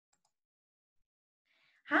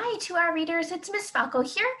Hi to our readers, it's Miss Falco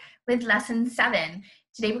here with Lesson 7.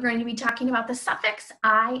 Today we're going to be talking about the suffix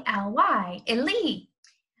ILY, ILY.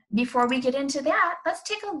 Before we get into that, let's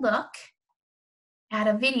take a look at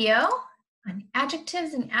a video on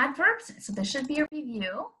adjectives and adverbs. So this should be a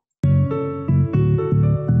review.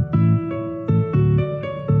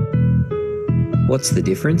 What's the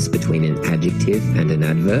difference between an adjective and an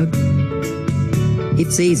adverb?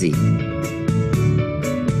 It's easy.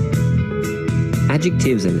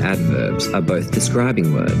 Adjectives and adverbs are both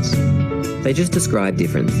describing words. They just describe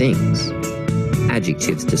different things.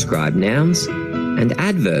 Adjectives describe nouns, and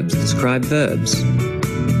adverbs describe verbs.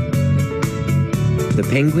 The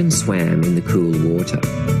penguin swam in the cool water.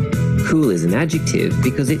 Cool is an adjective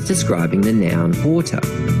because it's describing the noun water.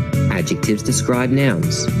 Adjectives describe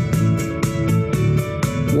nouns.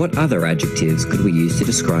 What other adjectives could we use to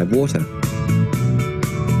describe water?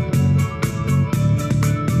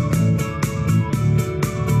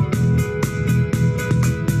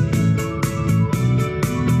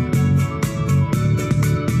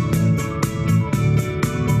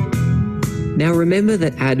 Now remember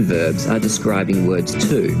that adverbs are describing words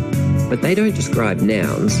too, but they don't describe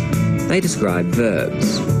nouns, they describe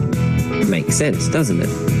verbs. Makes sense, doesn't it?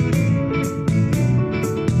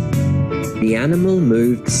 The animal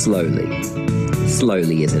moved slowly.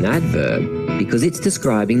 Slowly is an adverb because it's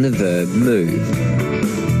describing the verb move.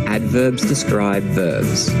 Adverbs describe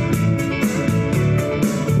verbs.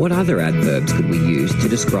 What other adverbs could we use to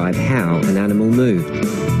describe how an animal moved?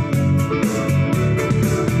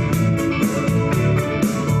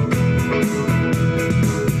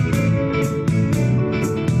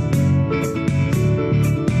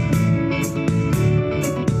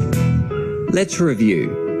 Let's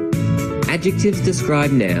review. Adjectives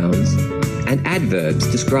describe nouns, and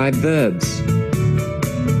adverbs describe verbs.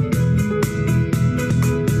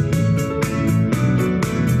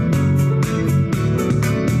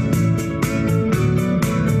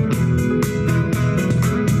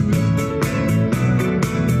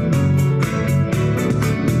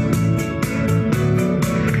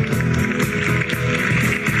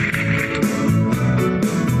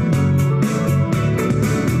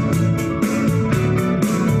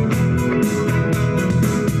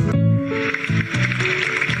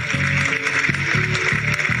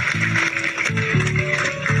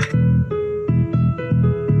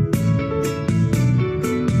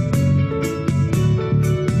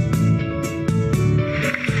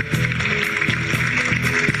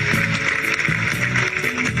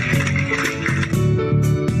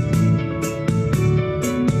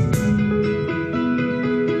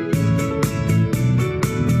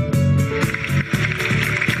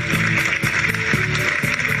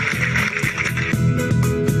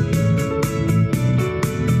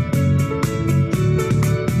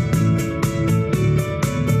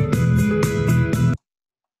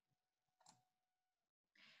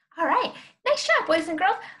 All right, nice job, boys and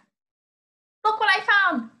girls. Look what I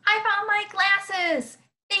found. I found my glasses.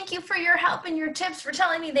 Thank you for your help and your tips for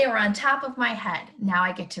telling me they were on top of my head. Now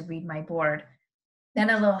I get to read my board.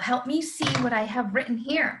 Then it'll help me see what I have written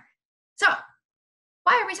here. So,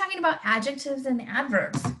 why are we talking about adjectives and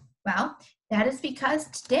adverbs? Well, that is because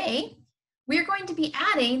today we're going to be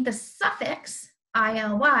adding the suffix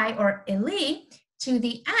ILY or ILY to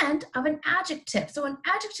the end of an adjective. So an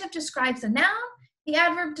adjective describes a noun, the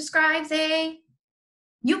adverb describes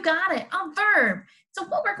you got it, a verb. So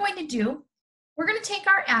what we're going to do, we're going to take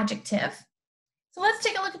our adjective. So let's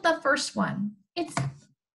take a look at the first one. It's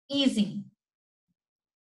easy.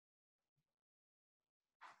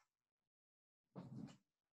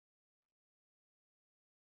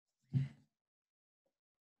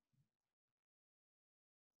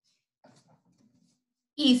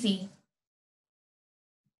 Easy.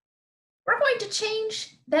 We're going to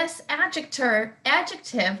change this adjective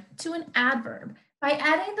to an adverb by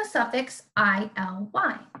adding the suffix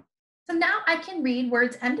ILY. So now I can read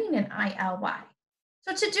words ending in ILY.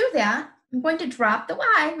 So to do that, I'm going to drop the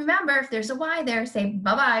Y. Remember, if there's a Y there, say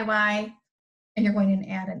bye-bye Y. And you're going to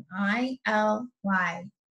add an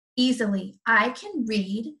ILY. Easily. I can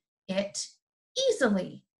read it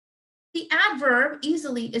easily. The adverb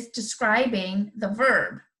easily is describing the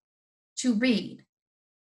verb to read.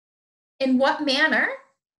 In what manner?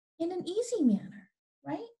 In an easy manner,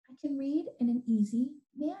 right? I can read in an easy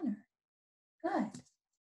manner. Good.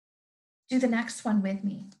 Do the next one with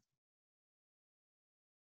me.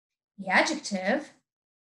 The adjective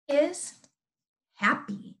is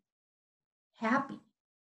happy. Happy.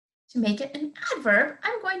 To make it an adverb,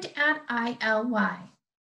 I'm going to add ILY.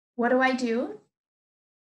 What do?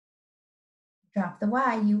 Drop the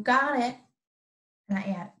Y, you got it. And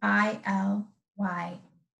I add ILY,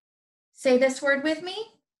 Say this word with me,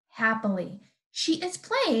 happily. She is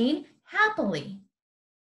playing happily.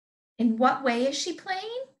 In what way is she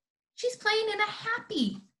playing? She's playing in a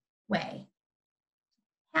happy way.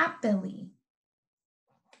 Happily.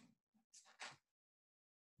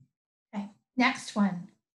 Okay, next one.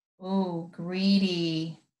 Oh,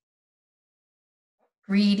 greedy.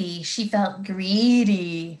 Greedy. She felt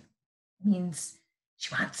greedy. Means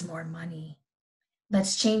she wants more money.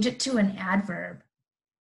 Let's change it to an adverb.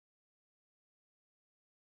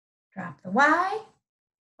 Drop the Y.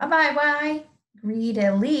 Bye-bye, Y.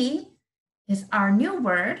 Greedily is our new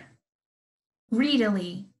word.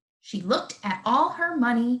 Greedily. She looked at all her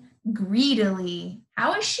money greedily.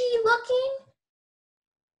 How is she looking?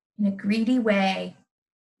 In a greedy way,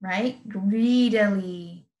 right?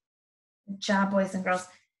 Greedily. Good job, boys and girls.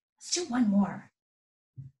 Let's do one more.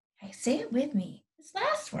 Okay, say it with me. This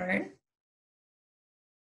last word.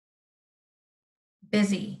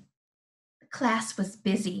 Busy. The class was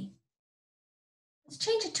busy. Let's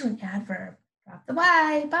change it to an adverb. Drop the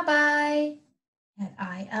Y. Bye-bye. Add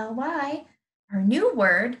I-L-Y. Our new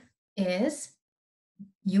word is,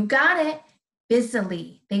 you got it,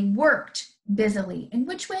 busily. They worked busily. In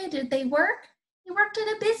which way did they work? They worked in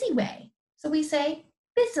a busy way. So we say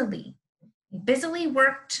busily. They busily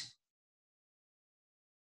worked.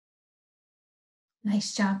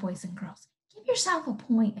 Nice job, boys and girls. Give yourself a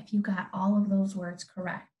point if you got all of those words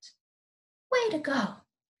correct. Way to go.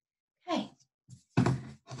 Okay.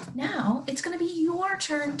 Now it's going to be your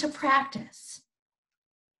turn to practice.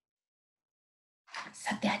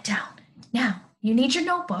 Set that down. Now, you need your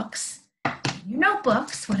notebooks. In your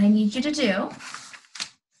notebooks, what I need you to do.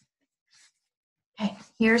 Okay,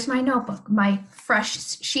 here's my notebook, my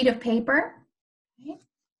fresh sheet of paper. Okay.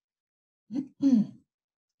 I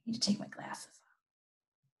need to take my glasses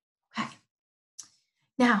off. Okay.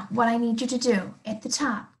 Now, what I need you to do at the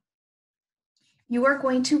top, you are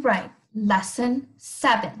going to write lesson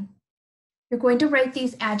 7. You're going to write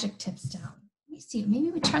these adjectives down. Let me see, maybe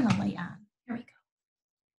we turn the light on. Here we go.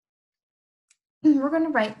 We're going to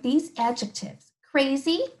write these adjectives: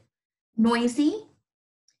 crazy, noisy,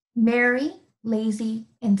 merry, lazy,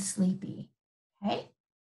 and sleepy. Okay?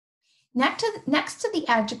 Next to the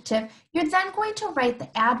adjective, you're then going to write the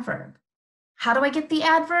adverb. How do I get the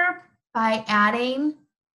adverb? By adding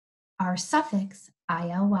our suffix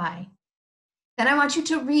ILY. Then I want you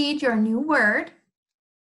to read your new word.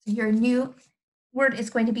 So your new word is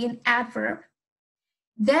going to be an adverb.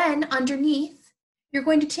 Then underneath, you're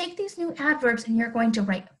going to take these new adverbs and you're going to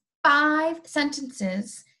write 5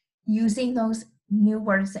 sentences using those new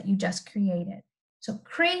words that you just created. So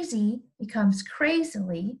crazy becomes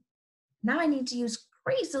crazily. Now I need to use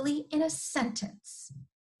crazily in a sentence.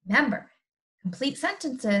 Remember, complete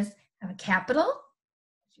sentences have a capital.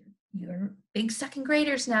 You're big second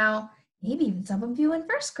graders now, maybe even some of you in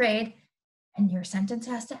first grade, and your sentence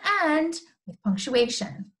has to end with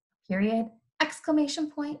punctuation, period, exclamation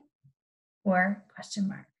point, or question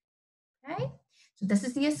mark. Okay? So this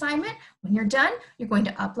is the assignment. When you're done, you're going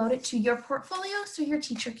to upload it to your portfolio so your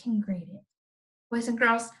teacher can grade it. Boys and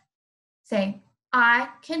girls, say, I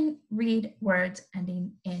can read words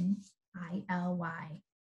ending in ILY.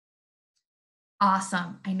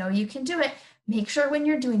 Awesome. I know you can do it. Make sure when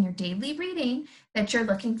you're doing your daily reading that you're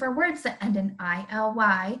looking for words that end in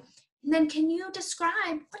ILY. And then can you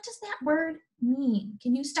describe, what does that word mean?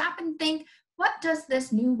 Can you stop and think, what does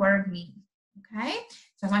this new word mean? Okay,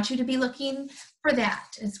 so I want you to be looking for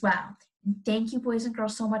that as well. And thank you, boys and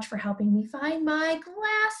girls, so much for helping me find my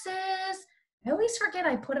glasses. I always forget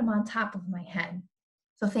I put them on top of my head.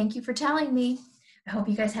 So thank you for telling me. I hope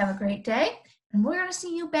you guys have a great day. And we're going to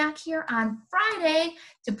see you back here on Friday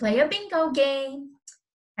to play a bingo game.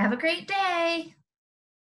 Have a great day.